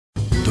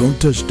Don't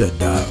touch that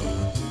dial.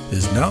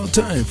 It's now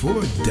time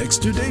for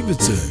Dexter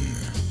Davidson.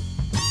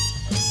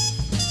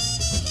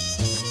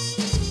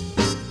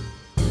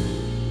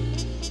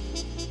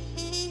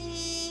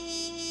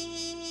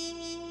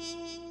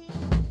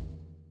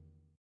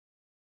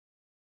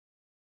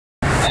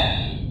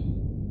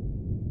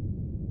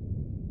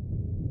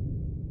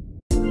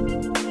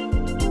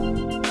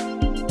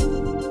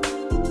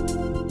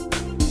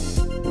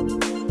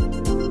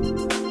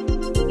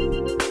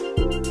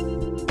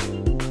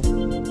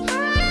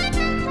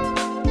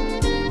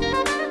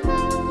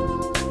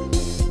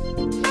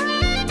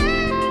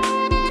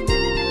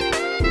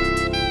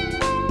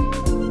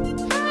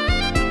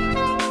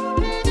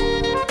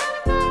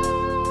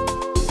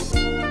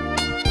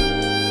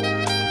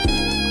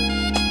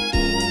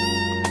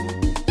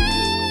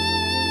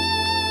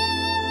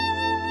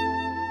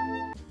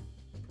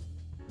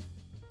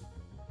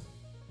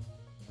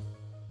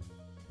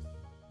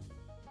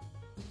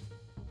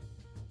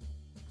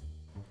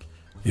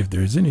 If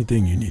there's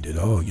anything you need at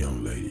all,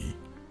 young lady,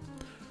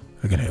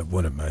 I can have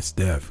one of my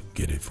staff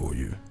get it for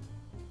you.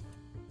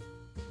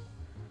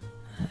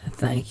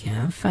 Thank you.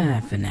 I'm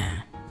fine for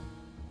now.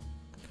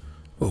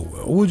 Oh,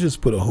 well, we'll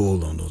just put a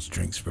hold on those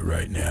drinks for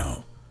right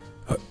now.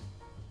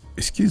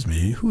 Excuse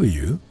me, who are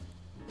you?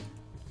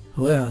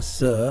 Well,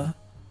 sir,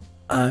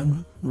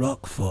 I'm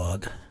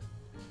Rockford.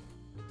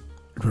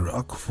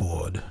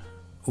 Rockford?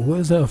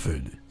 Where's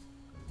Alfred?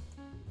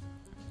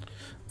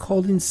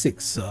 Called in sick,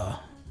 sir.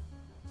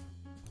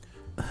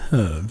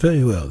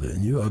 Very well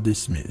then, you are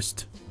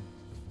dismissed.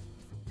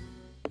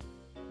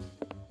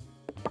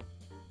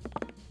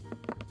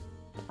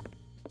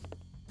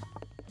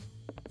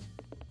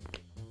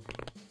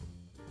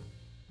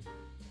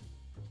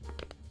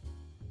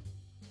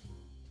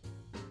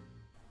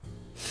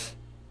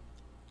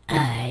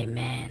 Alright,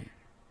 man.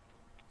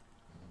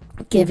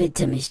 Give it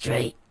to me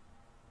straight.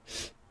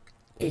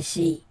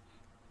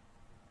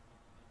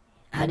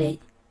 Are they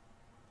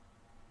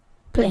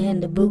playing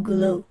the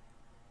boogaloo?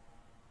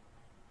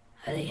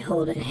 Are they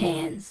holding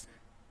hands?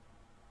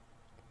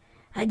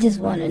 I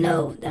just want to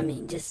know. I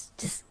mean,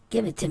 just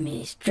give it to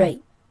me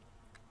straight.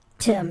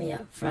 Tell me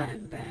up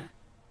front, bro.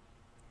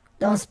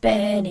 Don't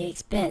spare any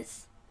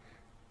expense.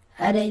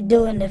 Are they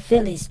doing the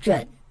Philly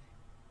strut?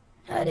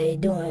 Are they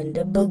doing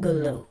the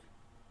boogaloo?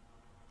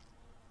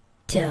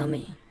 Tell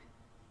me.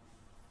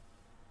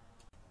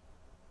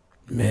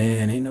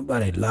 Man, ain't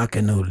nobody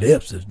locking no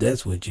lips if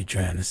that's what you're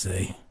trying to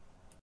say.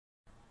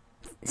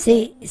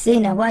 See,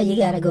 now why you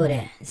gotta go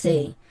there?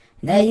 See,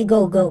 now you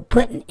go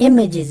putting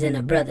images in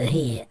a brother's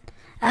head.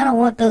 I don't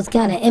want those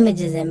kind of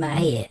images in my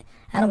head.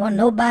 I don't want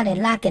nobody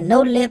locking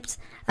no lips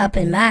up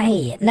in my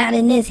head. Not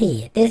in this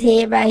head. This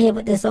head right here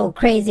with this old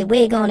crazy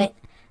wig on it.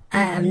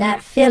 I'm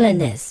not feeling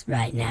this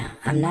right now.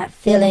 I'm not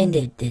feeling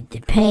the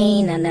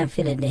pain. I'm not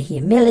feeling the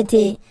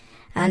humility.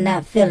 I'm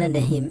not feeling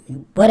the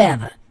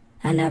whatever.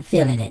 I'm not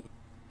feeling it.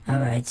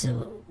 Alright,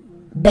 so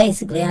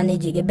basically I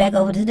need you to get back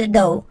over to the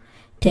door.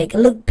 Take a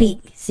look, peek,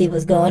 see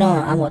what's going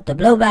on. I want the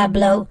blow by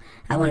blow.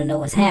 I want to know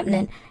what's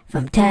happening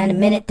from time to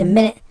minute.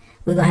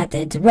 We're going to have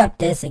to interrupt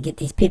this and get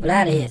these people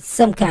out of here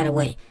some kind of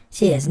way.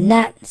 She is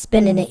not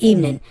spending the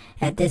evening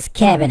at this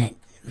cabin,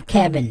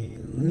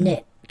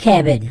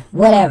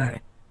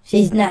 whatever.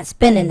 She's not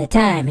spending the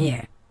time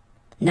here.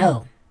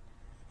 No.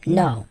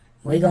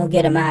 We're going to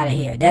get them out of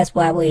here. That's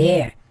why we're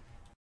here.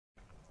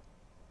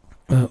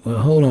 Well,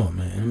 hold on,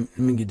 man. Let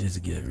me get this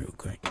together real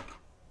quick.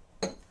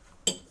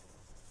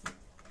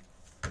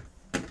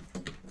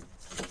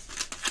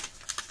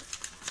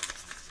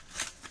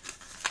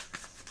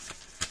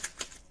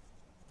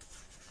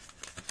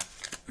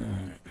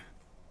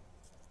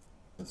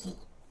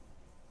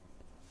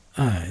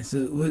 Alright,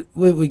 so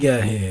what we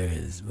got here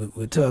is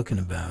we're talking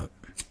about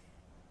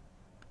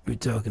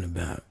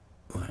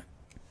what?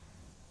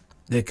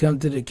 They come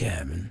to the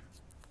cabin.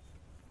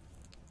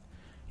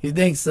 You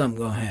think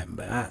something's gonna happen,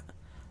 but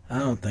I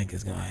don't think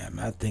it's gonna happen.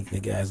 I think the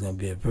guy's gonna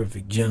be a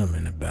perfect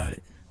gentleman about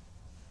it.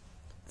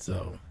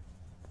 So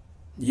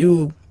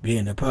you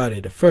being the party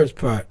of the first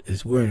part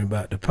is worrying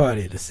about the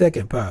party of the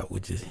second part,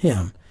 which is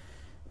him,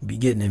 be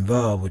getting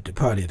involved with the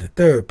party of the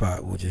third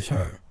part, which is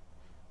her.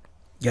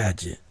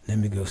 Gotcha. Let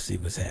me go see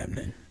what's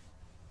happening.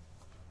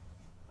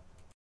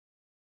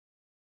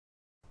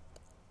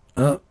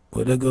 Oh,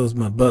 well, there goes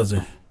my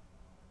buzzer.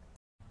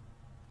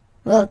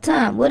 Well,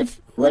 Tom, what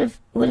if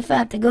I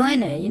have to go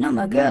in there? You know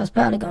my girl's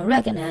probably gonna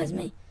recognize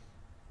me.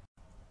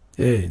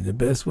 Hey, the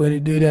best way to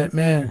do that,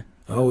 man,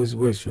 always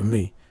works for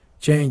me.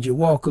 Change your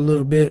walk a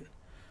little bit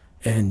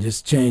and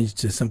just change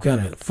to some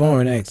kind of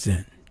foreign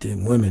accent that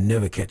women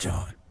never catch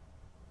on.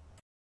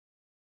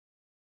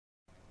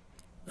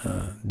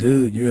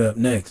 Dude, you're up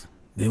next.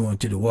 They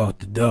want you to walk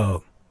the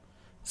dog.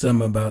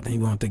 Something about he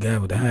want the guy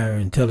with the higher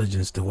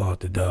intelligence to walk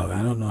the dog.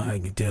 I don't know how you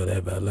can tell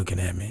that by looking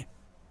at me.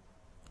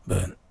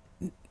 But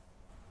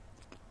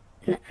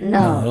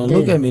no, don't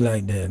look at me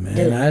like that, man.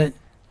 Dude, I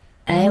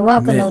ain't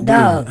walking no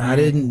dog. I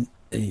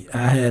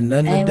had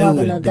nothing to do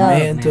with it. The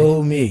man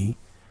told me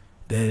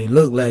that it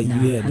looked like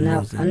you had the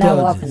most intelligence. I'm not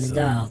walking the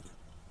dog.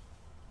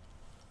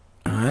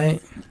 All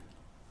Alright?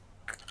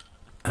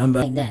 I'm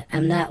Like that.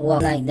 I'm not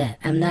walking like that.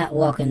 I'm not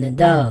walking the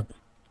dog.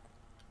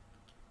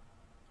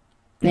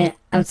 Man,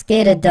 I'm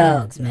scared of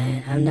dogs,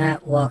 man. I'm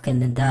not walking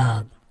the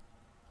dog.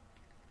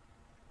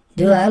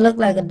 Do I look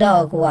like a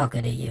dog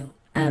walker to you?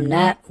 I'm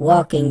not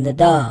walking the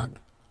dog.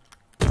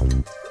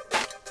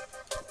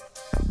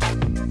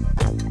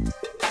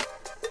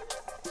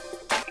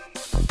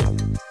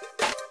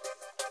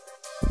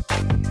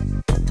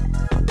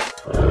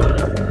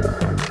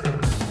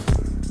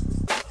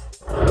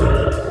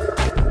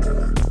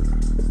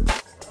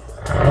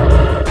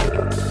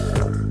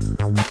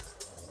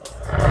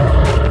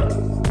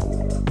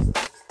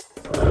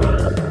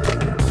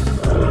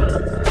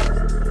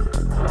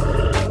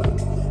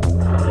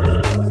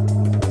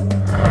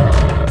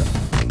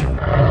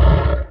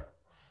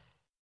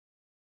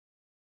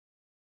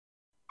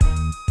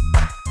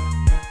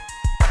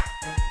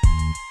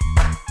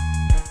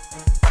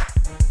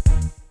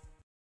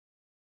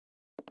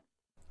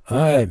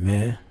 Alright,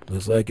 man.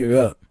 Looks like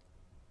you're up.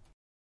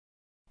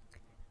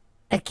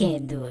 I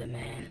can't do it,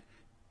 man.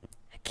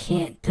 I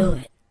can't do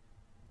it.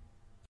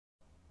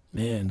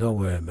 Man, don't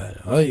worry about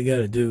it. All you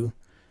gotta do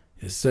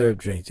is serve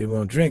drinks. You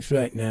want drinks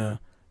right now,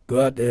 go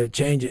out there,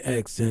 change your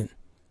accent,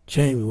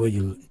 change where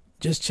you,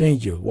 just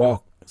change your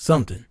walk,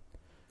 something.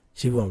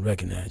 She won't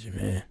recognize you,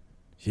 man.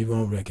 She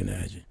won't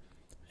recognize you.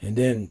 And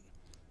then,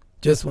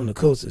 just when the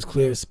coast is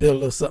clear, spill a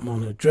little something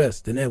on her dress.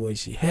 Then that way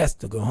she has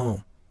to go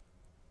home.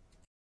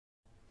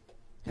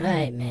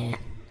 Alright, man.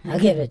 I'll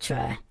give it a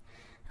try.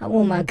 I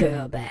want my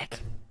girl back.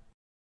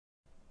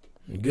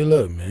 Good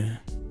luck, man.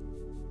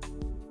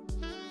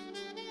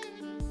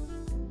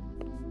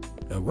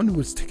 I wonder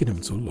what's taking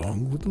him so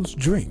long with those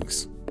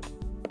drinks.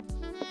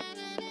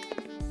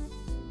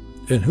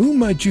 And who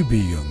might you be,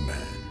 young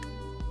man?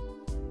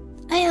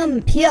 I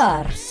am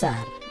Pierre, sir.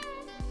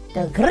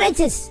 The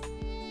greatest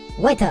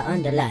waiter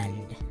on the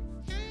land.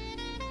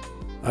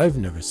 I've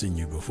never seen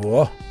you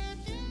before.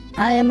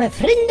 I am a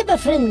friend of a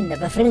friend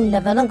of a friend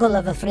of an uncle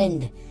of a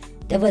friend.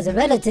 There was a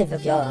relative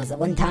of yours at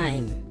one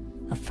time,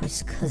 a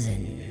first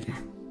cousin.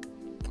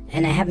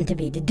 And I happen to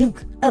be the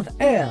Duke of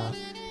Earl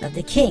of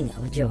the King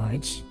of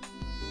George.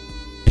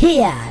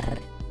 Pierre,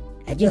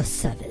 at your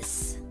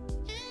service.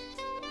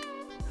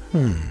 I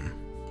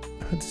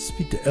had to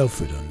speak to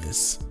Alfred on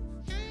this.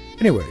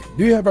 Anyway,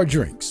 do you have our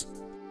drinks?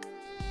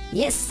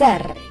 Yes, sir.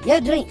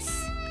 Your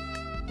drinks.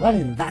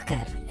 One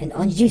vodka and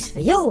orange juice for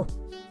you.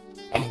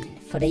 And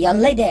for the young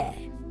lady,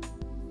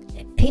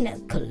 a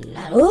peanut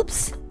colada.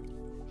 Oops.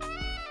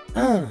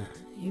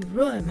 You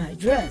ruined my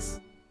dress.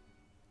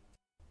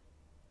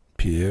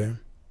 Pierre,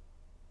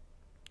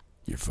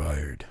 you're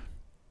fired.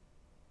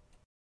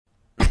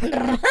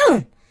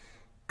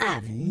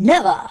 I've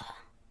never.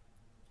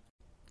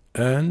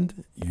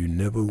 And you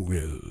never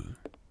will.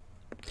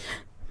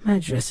 My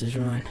dress is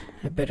ruined.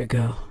 I better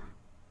go.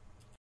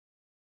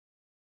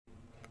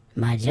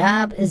 My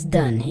job is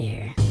done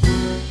here.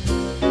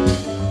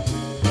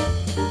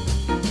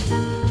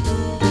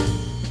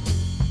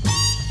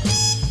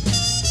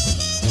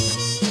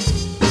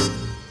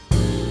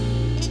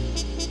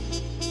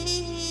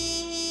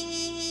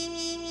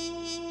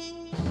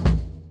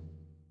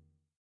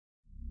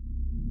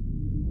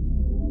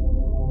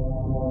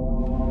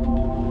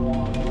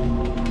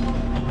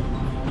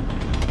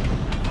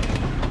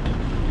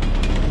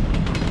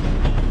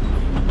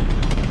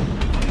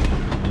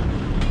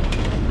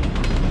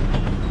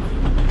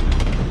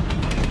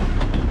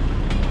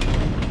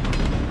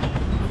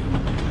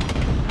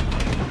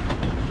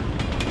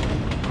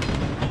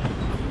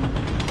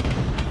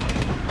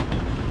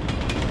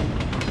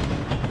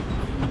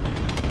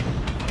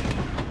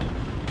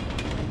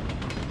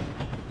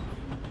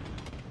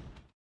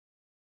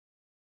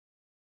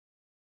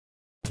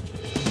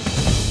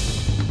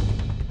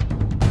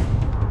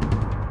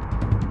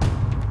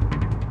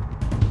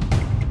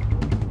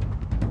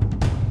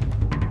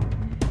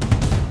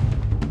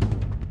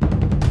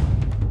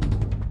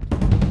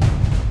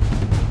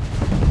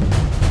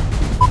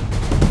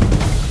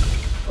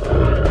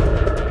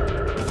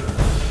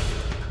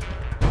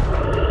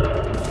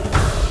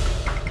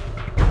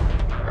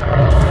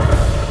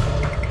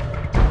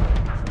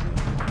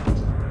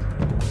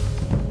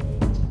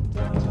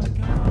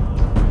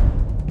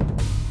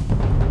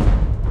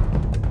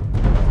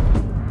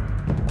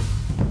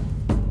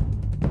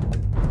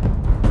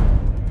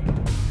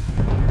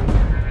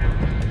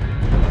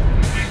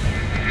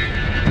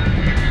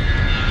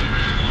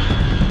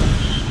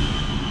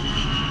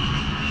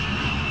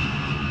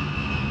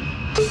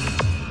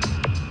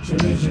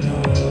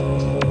 Original.com.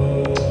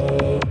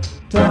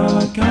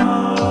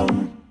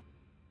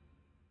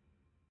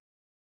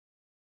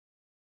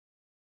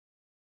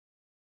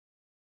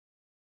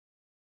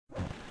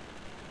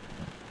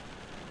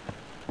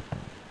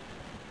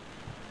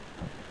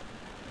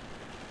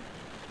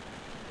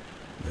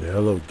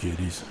 Hello,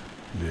 kiddies.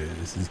 Yeah,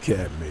 this is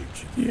Cat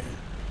Mage again.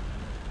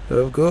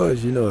 Of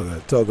course, you know I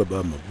gotta talk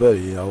about my buddy.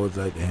 He always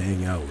like to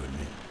hang out with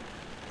me.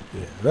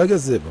 Yeah, like I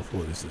said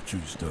before, this is a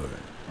true story.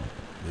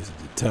 This is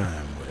the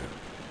time where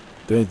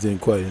things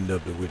didn't quite end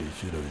up the way they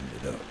should have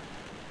ended up.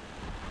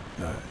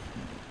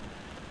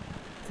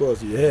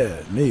 course, you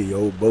had me,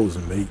 old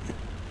bosun mate,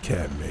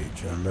 cat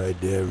mate. I'm right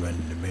there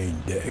running the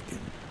main deck.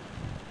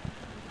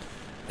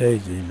 And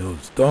actually, the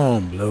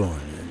storm blowing.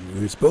 And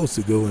we were supposed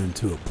to go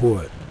into a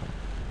port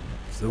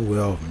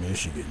somewhere off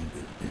Michigan,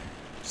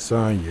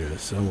 Sonya,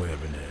 somewhere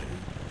in there.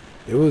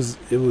 It was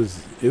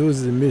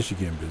in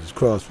Michigan, but it's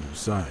across from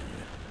Sonya.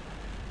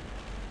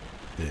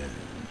 Yeah,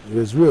 it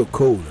was real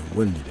cold and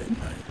windy that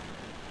night.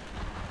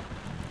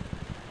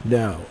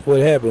 Now,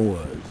 what happened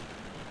was,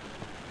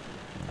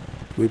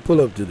 we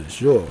pull up to the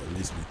shore. At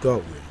least we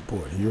thought we were in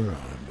Port Huron,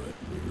 but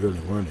we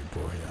really weren't in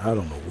Port Huron. I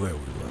don't know where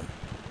we were.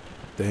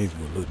 Things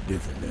would look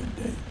different that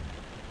day.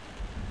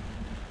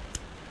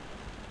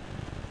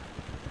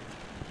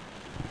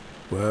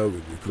 Well,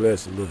 we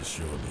requested a little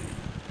shore leave.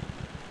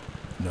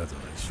 Nothing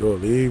like shore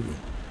leave.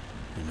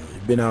 You know,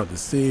 you've been out to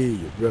sea,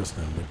 you're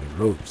wrestling with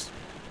the ropes.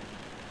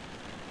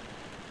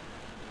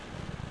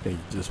 And you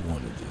just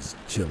want to just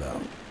chill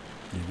out.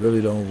 You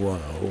really don't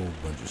want a whole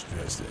bunch of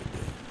stress that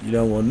day. You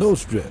don't want no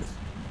stress.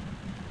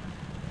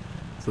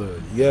 So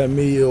you got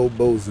me, old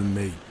bosun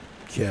mate,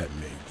 cat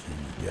mate,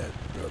 and you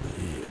got brother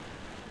Ed.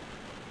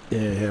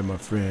 Then I had my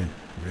friend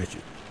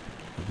Richard.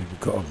 People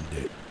call him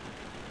Dick.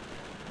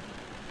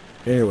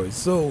 Anyway,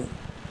 so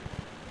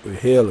we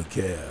hail a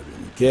cab,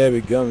 and the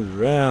cabbie comes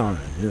around,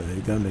 and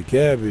they come to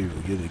cabbie,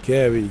 we get the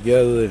cabbie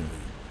together, and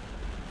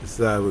we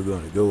decide we're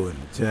going to go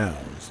into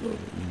town. So,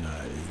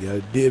 you got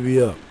to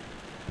divvy up.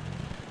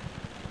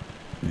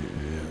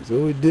 Yeah,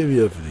 so we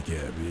divvy up for the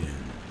cabbie,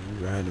 and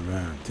we ride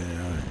around town,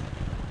 and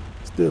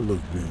it still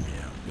looks gloomy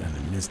out, kind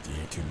of misty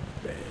and too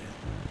bad.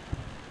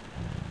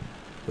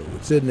 So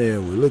we're sitting there,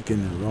 we're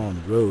looking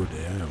along the road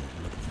there, and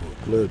we're looking for a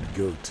club to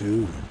go to,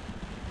 and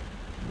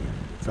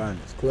we find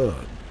this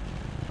club.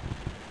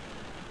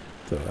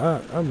 So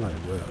I'm like,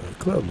 well, the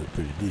club looks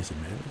pretty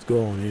decent, man. Let's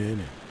go on in.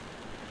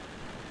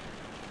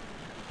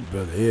 And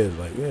brother Ed's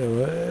like, yeah,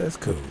 well, that's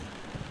cool.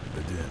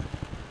 But then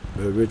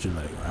brother Richard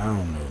like, well, I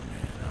don't know,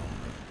 man. I don't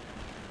know.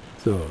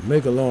 So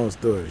make a long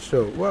story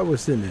short, while we're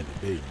sitting at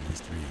the date,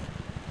 these three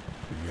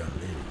young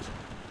ladies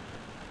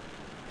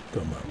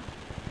come up.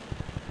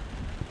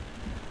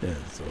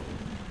 And so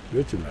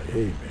Richard like,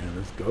 hey, man,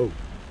 let's go.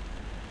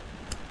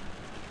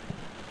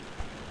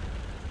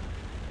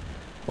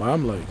 Well,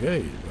 I'm like,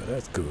 hey, well,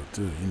 that's cool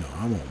too.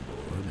 I'm on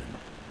board,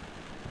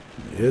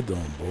 and Ed's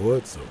on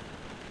board, so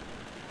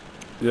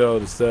they all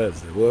decided,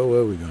 say, well,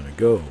 where are we gonna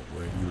go?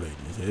 Where you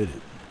ladies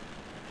headed?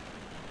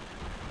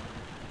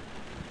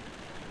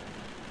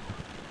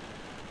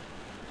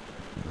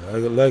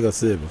 Like I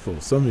said before,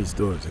 some of these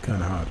stories are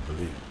kind of hard to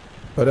believe,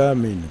 but I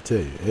mean to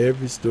tell you,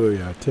 every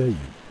story I tell you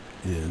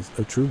is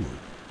a true one.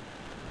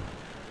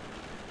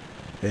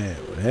 And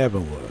what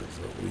happened was,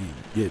 we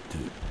get to.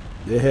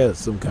 They had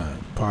some kind of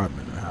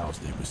apartment or house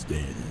they were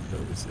staying in. So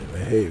we said,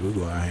 well, hey, we're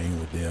going to hang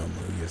with them.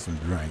 We'll get some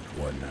drinks,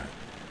 whatnot.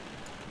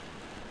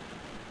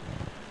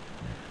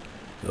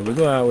 So we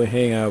go out, we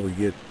hang out,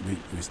 we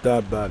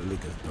stop by the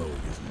liquor store, we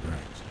get some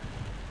drinks.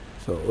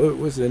 So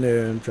we're sitting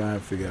there and trying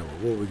to figure out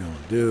what we're going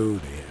to do.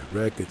 They had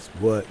records,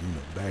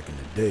 back in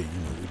the day,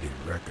 we did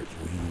records.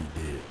 We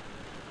did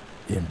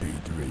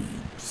MP3,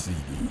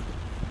 CD.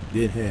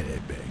 Didn't have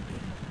that back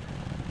then.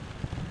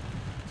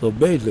 So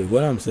basically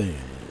what I'm saying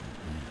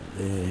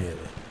is,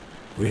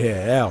 we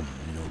had albums,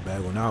 back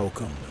when I was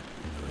coming up,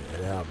 we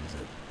had albums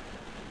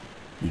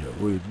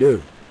that, we'd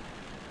do.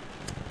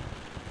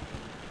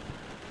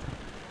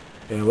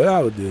 And what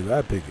I would do is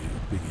I'd pick a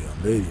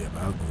young lady up,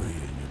 I'll go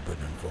ahead and put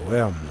them 4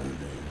 albums on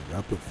there.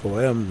 I put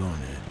 4 albums on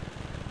there,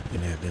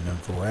 and after them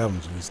 4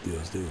 albums, we still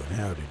doing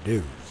how to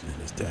do,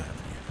 and it's time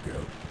for you to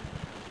go.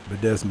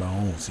 But that's my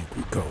own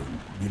secret code.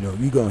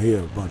 You're going to hear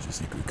a bunch of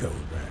secret codes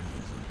around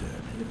here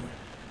sometime anyway.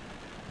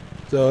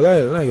 So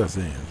like I was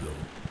saying,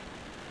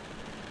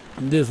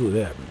 this would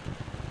happen.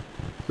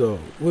 So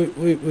we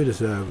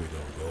decided we're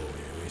gonna go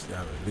here. We stop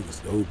at a liquor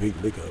store, big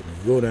liquor, and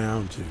we go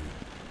down to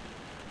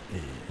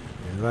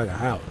it's like a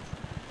house.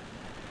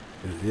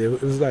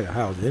 It was like a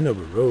house. The end of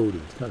a road,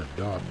 it was kind of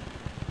dark.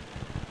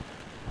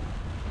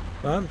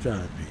 So I'm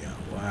trying to figure out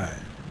why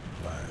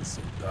it's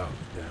so dark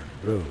down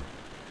the road.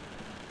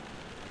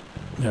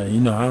 Now,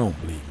 I don't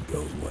believe in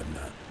ghosts and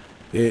whatnot.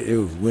 It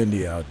was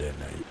windy out that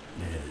night.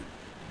 And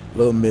a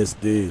little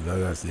misty,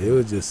 like I said, it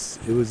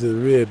was a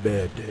real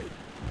bad day.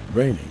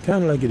 Raining,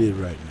 kind of like it is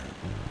right now.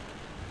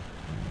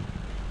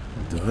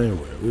 So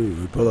anyway,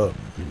 we pull up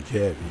in the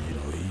cabby,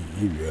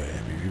 he real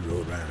happy. We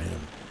rode around him.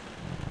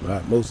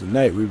 Right, most of the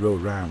night we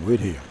rode around with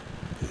him.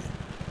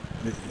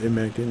 Hey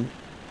man, can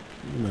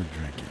you must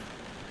drink it.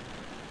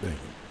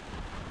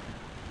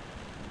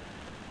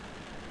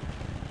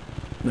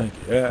 Thank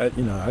you. I got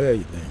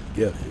your thing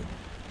together here.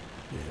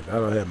 Yeah, if I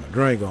don't have my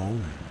drink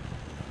on,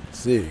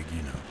 cig,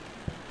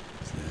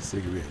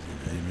 cigarettes,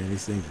 hey man,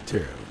 these things are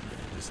terrible, man.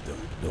 Just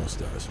don't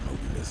start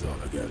smoking. That's all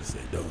I gotta say.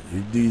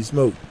 Do you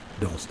smoke?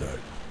 Don't start.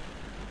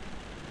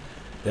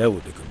 That's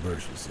what the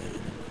commercial said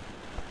anyway.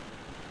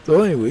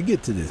 So anyway, we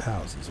get to this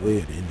house. It's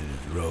way at the end of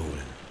this road,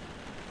 and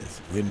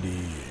it's windy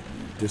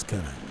and just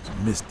kind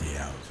of misty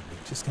out.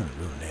 It's just kind of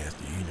real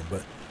nasty,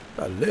 But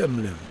About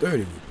 11:30,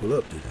 we pull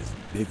up to this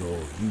big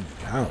old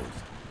huge house.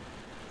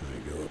 And we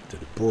go up to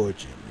the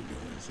porch and we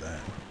go inside.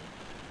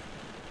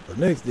 But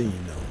next thing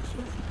you know,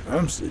 so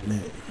I'm sitting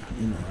there,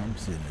 I'm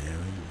sitting there,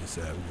 and we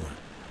decide we want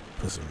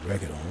to put some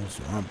record on.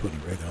 So I'm putting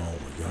a record on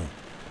with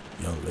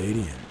a young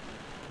lady, and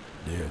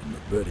there's my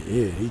buddy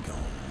Ed, he gone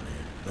on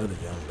there,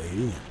 another young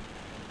lady,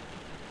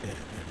 and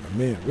my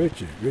man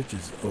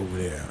Richard's over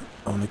there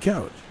on the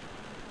couch.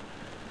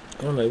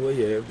 I'm like, well,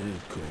 yeah,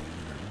 everything's cool,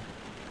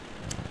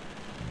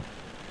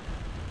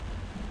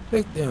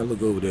 Next thing I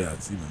look over there, I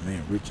see my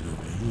man Richard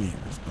over there. He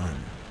ain't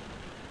responding.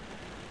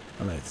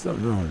 I'm like,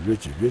 something wrong with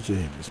Richard. Richard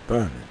ain't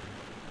responding.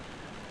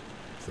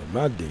 So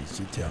my date,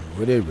 she tell me,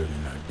 well, they really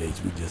not dates.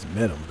 We just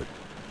met him. But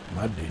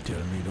my date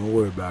telling me, don't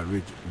worry about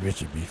Richard.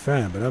 Richard be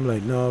fine. But I'm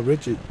like, no,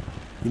 Richard,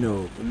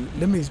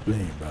 let me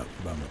explain about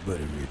my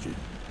buddy Richard.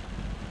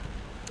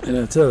 And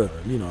I tell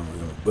her, my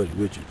buddy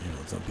Richard,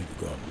 some people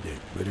call him Dick.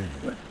 But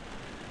anyway,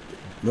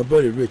 my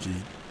buddy Richard,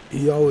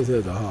 he always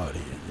has a hard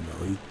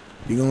head,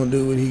 He gonna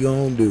do what he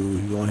gonna do.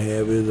 He gonna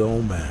have his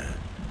own mind.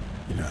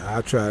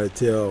 I try to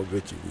tell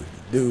Richard what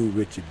to do.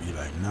 Richard be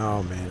like,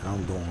 no, man,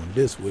 I'm going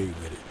this way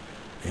with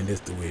it. And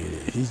that's the way it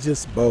is. He's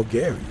just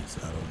Bulgarian,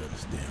 so I don't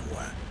understand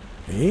why.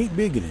 And he ain't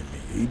bigger than me.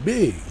 He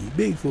big. He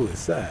big for his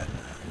side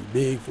now. He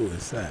big for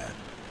his side.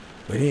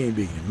 But he ain't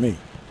bigger than me.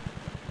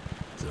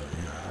 So,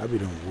 I be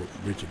done work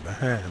Richard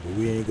behind, but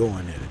we ain't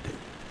going there today.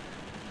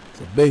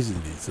 So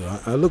basically,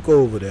 I look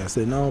over there. I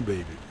say, no,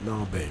 baby,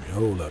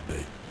 hold up,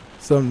 baby.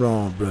 Something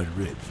wrong with Brother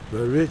Rich.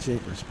 Brother Rich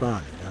ain't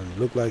responding. It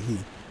look like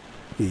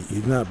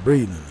he's not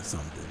breathing or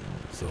something.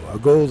 So I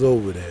goes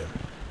over there,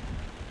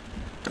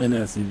 and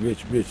I see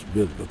Rich really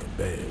looking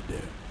bad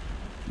there.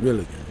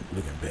 Really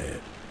looking bad.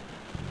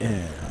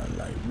 And I'm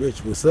like,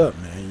 Rich, what's up,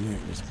 man? You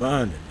ain't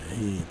responding, man.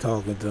 He ain't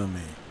talking to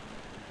me.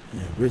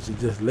 Rich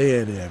is just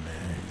laying there,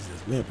 man. He's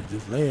just limping,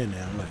 just laying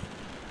there. I'm like,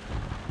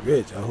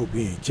 Rich, I hope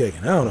he ain't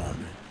checking out on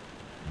me.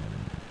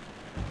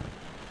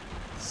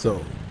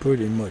 So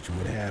pretty much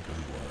what happened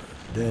was,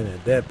 then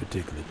at that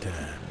particular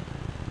time,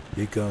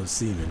 here comes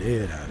Seaman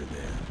Ed out of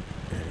there.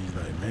 And he's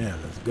like, man,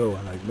 let's go.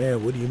 I'm like,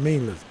 man, what do you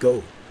mean, let's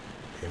go?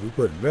 And we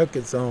putting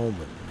records on,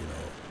 but,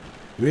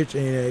 Rich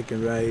ain't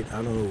acting right.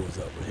 I don't know what's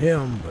up with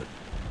him, but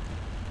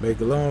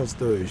make a long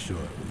story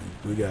short,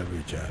 we got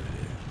Rich out of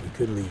there. We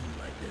couldn't leave him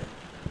like that.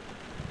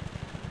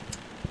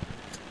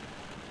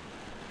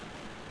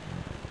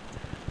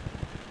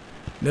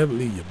 Never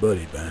leave your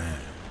buddy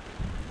behind.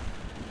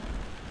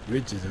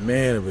 Rich is a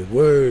man of his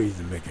word. He's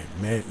a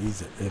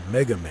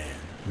mega man.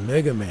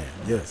 Mega man,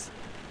 yes,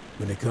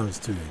 when it comes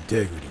to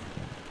integrity.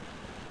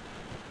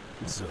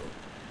 So,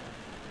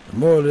 the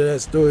moral of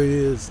that story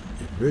is,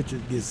 if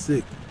Richard gets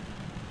sick,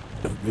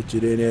 if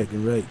Richard ain't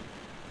acting right,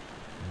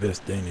 the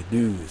best thing to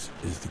do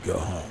is to go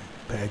home.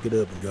 Pack it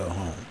up and go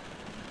home.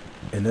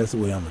 And that's the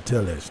way I'm going to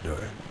tell that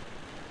story.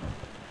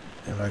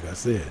 And like I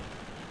said,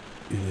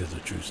 it is a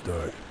true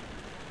story.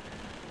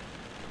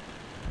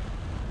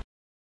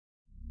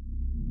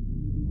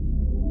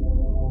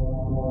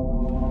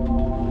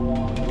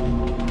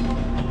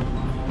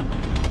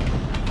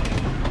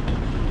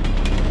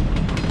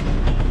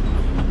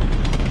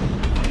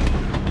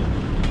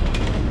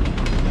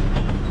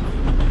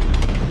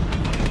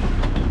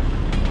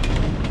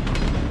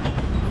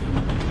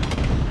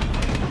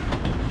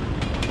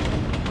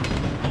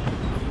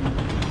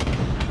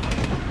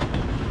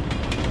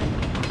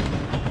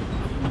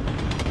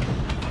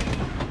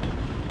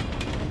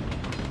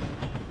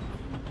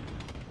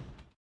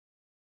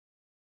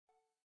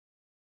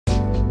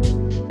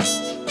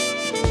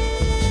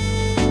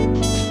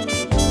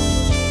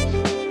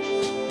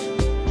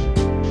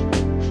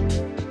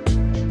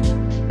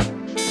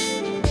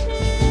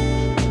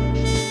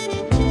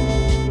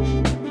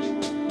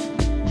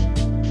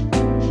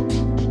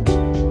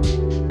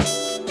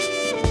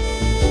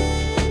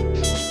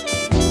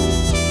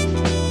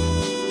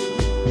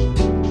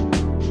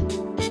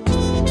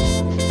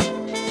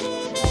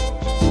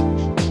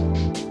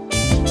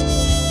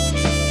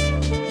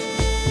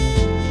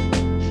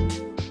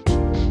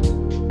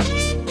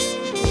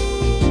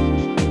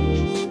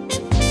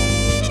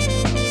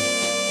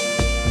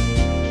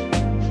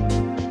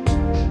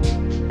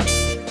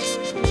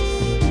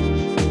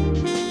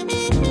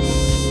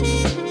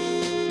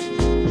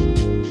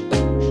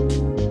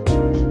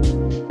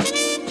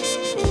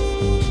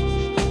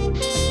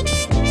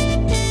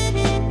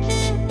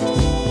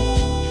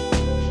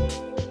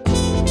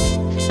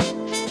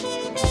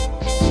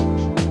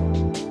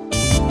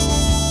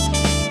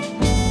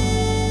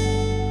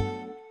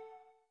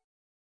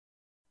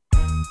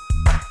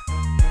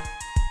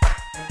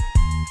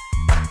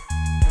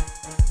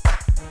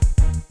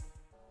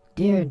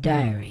 Dear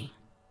Diary,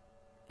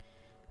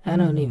 I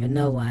don't even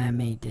know why I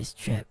made this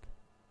trip.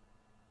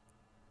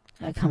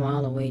 I come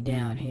all the way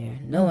down here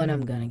knowing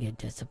I'm gonna get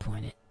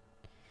disappointed.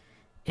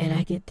 And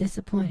I get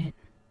disappointed.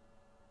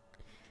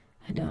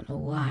 I don't know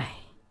why,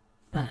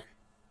 but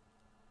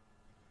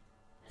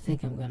I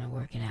think I'm gonna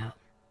work it out.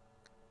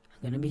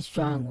 I'm gonna be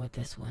strong with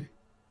this one.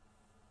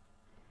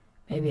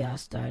 Maybe I'll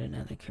start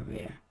another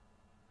career.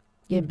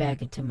 get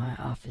back into my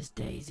office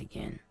days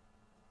again.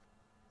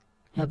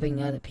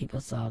 Helping other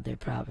people solve their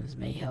problems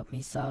may help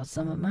me solve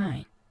some of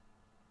mine.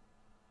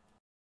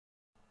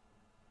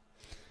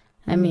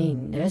 I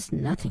mean, there's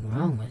nothing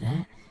wrong with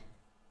that.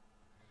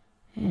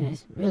 And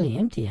it's really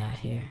empty out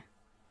here.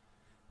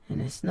 And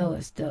the snow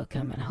is still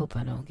coming. I hope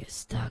I don't get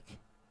stuck.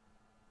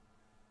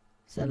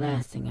 It's the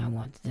last thing I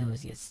want to do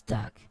is get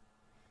stuck.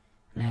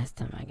 Last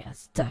time I got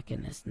stuck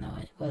in the snow,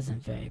 it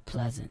wasn't very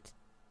pleasant.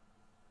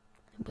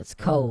 It was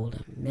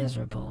cold and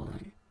miserable,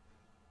 and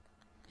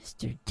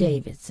Mr.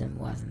 Davidson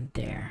wasn't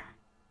there.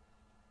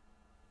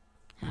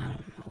 I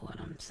don't know what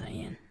I'm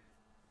saying.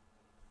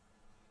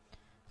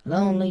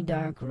 Lonely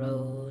dark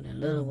road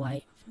and little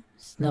white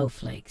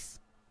snowflakes.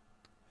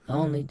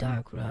 Lonely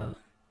dark road.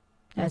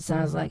 That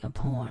sounds like a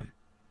poem.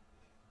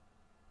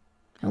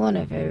 I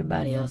wonder if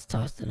everybody else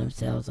talks to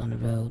themselves on the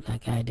road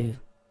like I do.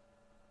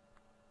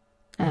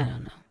 I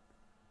don't know.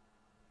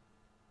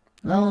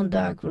 Lone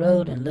dark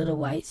road and little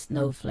white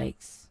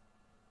snowflakes.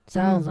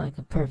 Sounds like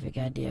a perfect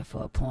idea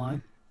for a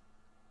poem.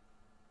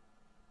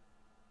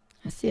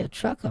 I see a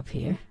truck up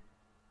here.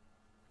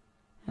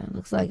 It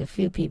looks like a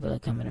few people are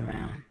coming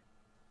around.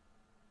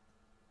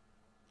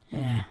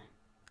 Yeah,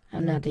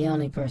 I'm not the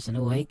only person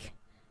awake.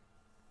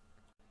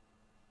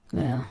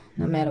 Well,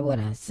 no matter what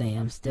I say,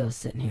 I'm still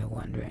sitting here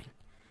wondering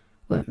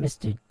what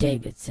Mr.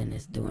 Davidson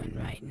is doing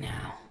right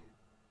now.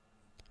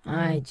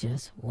 I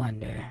just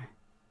wonder.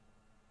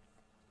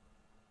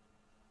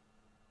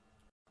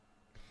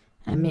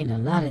 I mean, a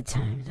lot of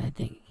times I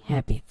think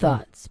happy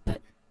thoughts,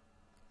 but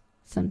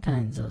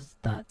sometimes those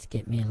thoughts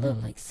get me a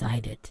little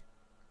excited.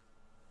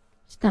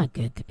 It's not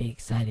good to be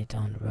excited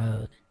on the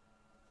road,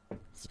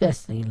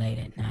 especially late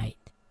at night.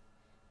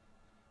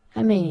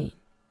 I mean,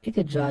 it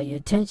could draw your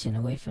attention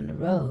away from the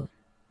road.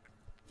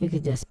 You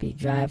could just be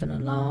driving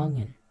along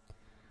and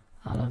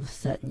all of a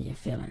sudden you're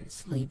feeling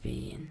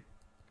sleepy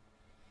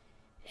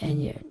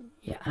and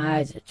your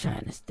eyes are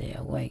trying to stay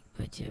awake,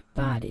 but your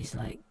body's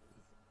like,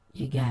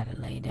 you gotta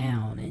lay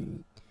down,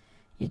 and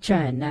you're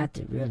trying not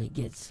to really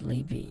get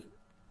sleepy.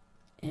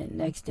 And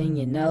next thing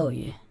you know,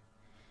 you're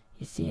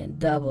seeing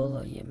double,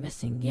 or you're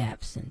missing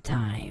gaps in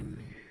time.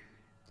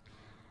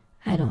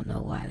 I don't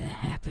know why that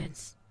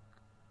happens,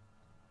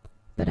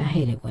 but I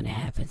hate it when it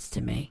happens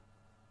to me.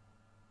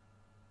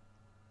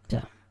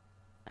 So,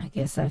 I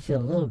guess I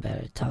feel a little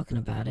better talking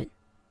about it.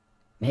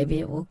 Maybe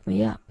it woke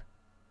me up.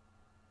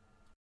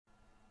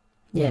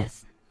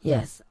 Yes,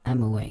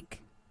 I'm awake.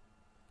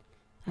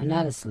 I'm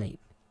not asleep.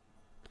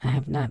 I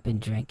have not been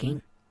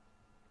drinking.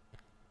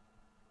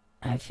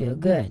 I feel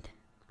good,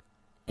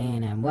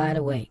 and I'm wide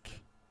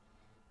awake,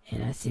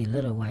 and I see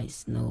little white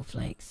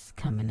snowflakes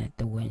coming at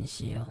the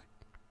windshield.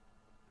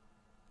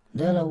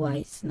 Little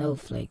white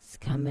snowflakes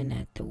coming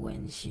at the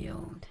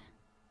windshield.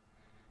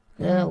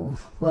 Whoa,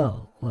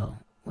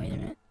 wait a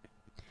minute.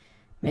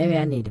 Maybe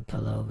I need to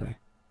pull over.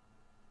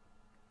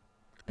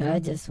 But I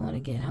just want to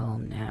get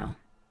home now.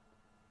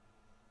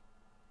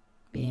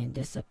 Being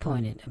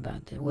disappointed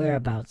about the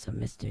whereabouts of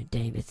Mr.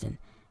 Davidson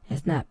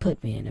has not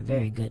put me in a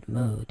very good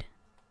mood.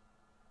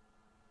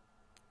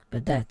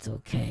 But that's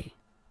okay.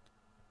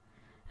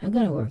 I'm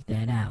going to work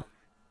that out.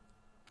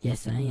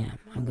 Yes, I am.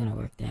 I'm going to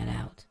work that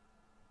out.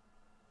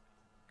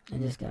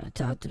 I'm just going to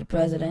talk to the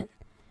president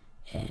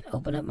and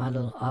open up my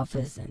little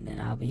office, and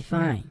then I'll be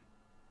fine.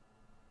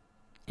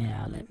 And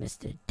I'll let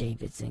Mr.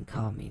 Davidson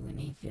call me when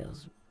he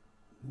feels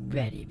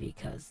ready,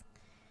 because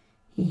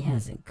he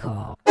hasn't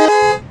called.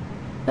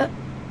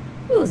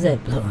 Who's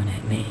that blowing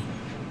at me?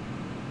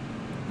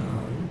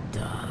 Oh,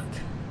 dog.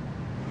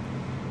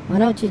 Why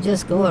don't you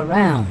just go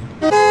around?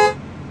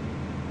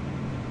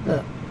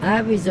 Look, I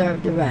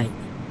reserve the right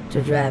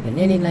to drive in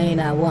any lane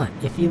I want.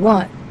 If you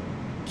want,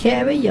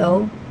 carry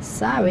your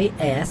sorry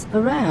ass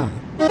around.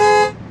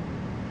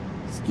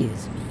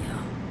 Excuse me,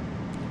 y'all.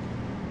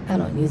 I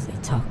don't usually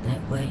talk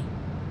that way.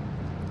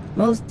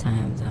 Most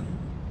times I'm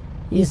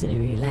usually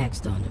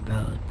relaxed on the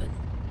road, but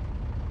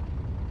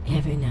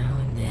every now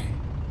and then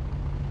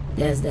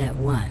there's that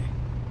one,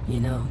 you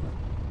know,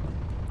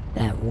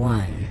 that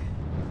one.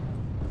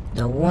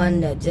 The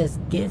one that just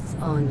gets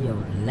on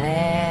your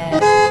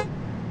last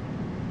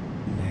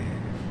nerve.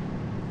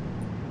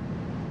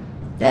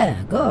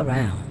 There, go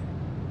around.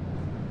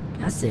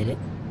 I said it.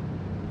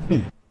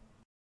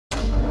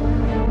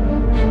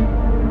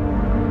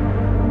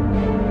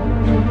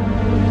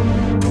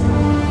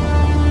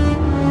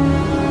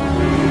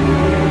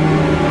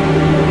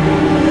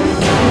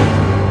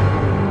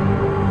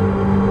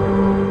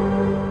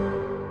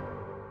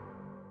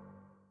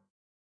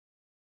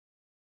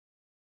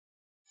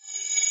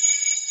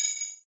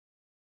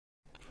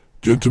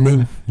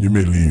 Gentlemen, you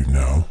may leave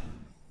now.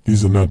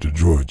 These are not the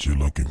droids you're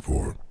looking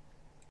for.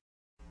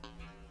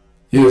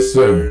 Yes,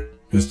 sir,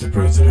 Mr.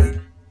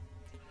 President.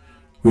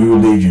 We will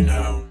leave you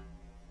now.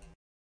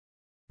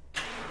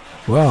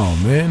 Wow,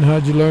 man,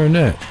 how'd you learn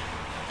that?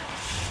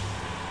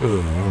 I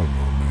don't know,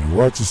 man.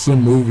 Watching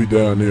some movie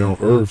down there on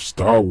Earth,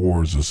 Star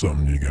Wars or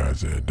something you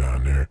guys had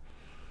down there.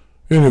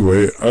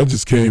 Anyway, I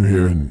just came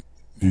here and,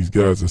 these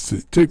guys are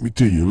saying, take me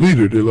to your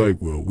leader. They're like,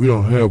 well, we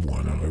don't have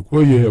one. I'm like,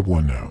 well, you have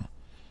one now.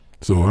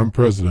 So I'm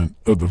president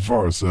of the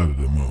far side of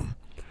the moon.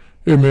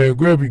 Hey, man,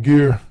 grab your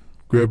gear,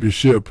 grab your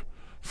ship,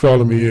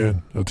 follow me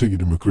in. I'll take you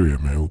to my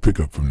crib, man. We'll pick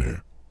up from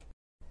there.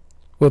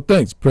 Well,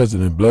 thanks,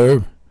 President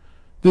Blurb.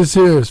 This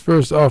here is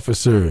First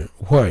Officer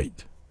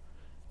White.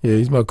 Yeah,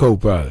 he's my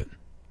co-pilot.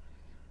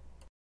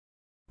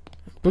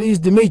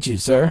 Pleased to meet you,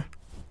 sir.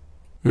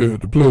 Yeah,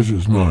 the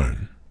pleasure's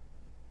mine.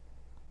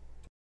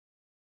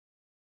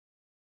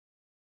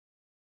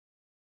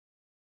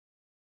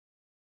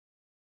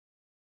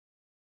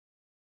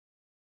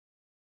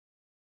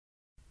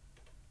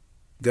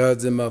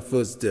 God's in my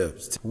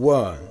footsteps.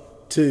 1,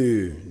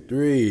 2,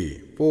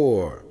 3,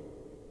 4.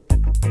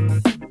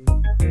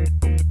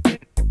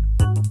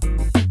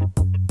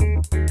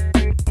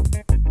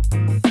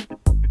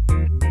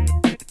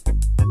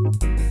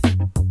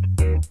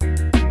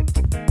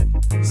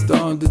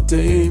 Start the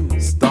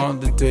tape,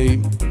 start the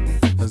tape,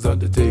 start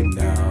the tape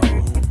now.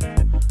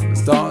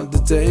 Start the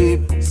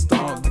tape,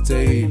 start the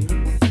tape.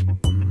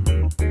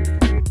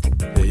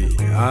 Hey,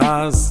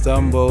 I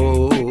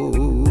stumbled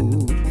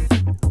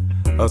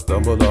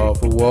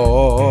off a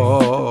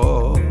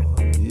wall.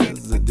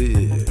 Yes, I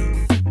did.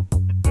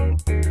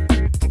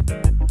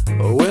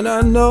 When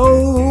I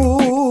know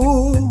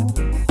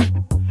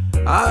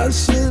I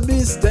should be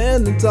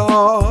standing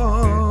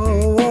tall.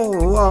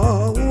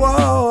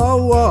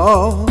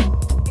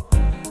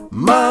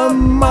 My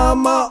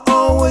mama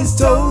always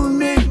told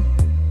me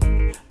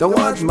to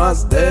watch my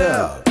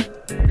step.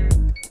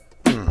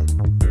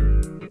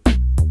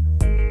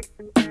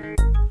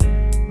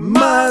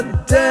 My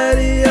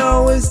daddy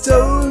always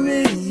told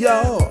me,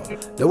 y'all,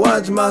 to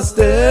watch my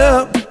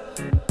step.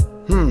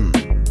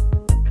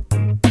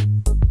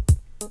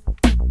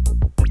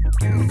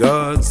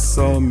 God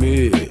saw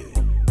me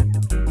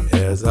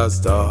as I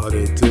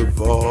started to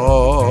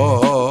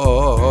fall.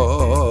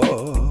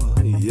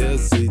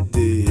 Yes, he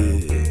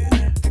did.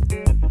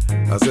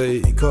 I say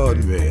he caught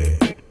me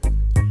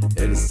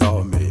and he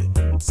saw me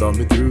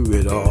through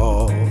it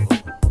all.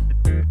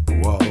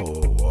 Whoa.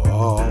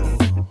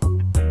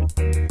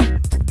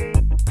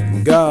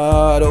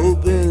 God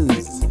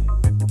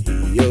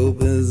he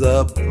opens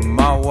up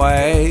my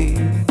way,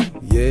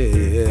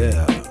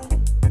 yeah.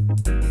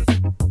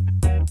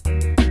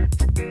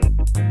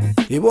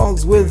 He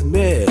walks with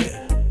me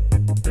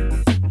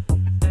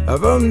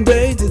from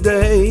day to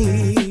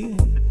day,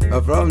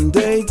 from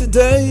day to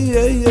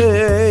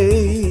day.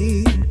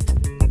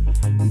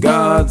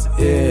 God's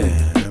in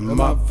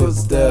my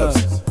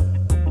footsteps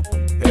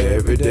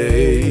every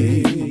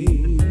day.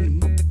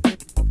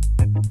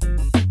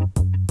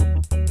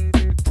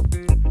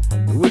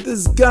 With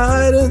His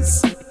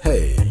guidance,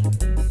 hey,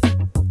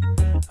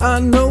 I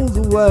know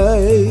the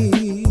way,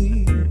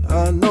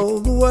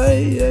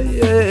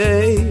 yeah.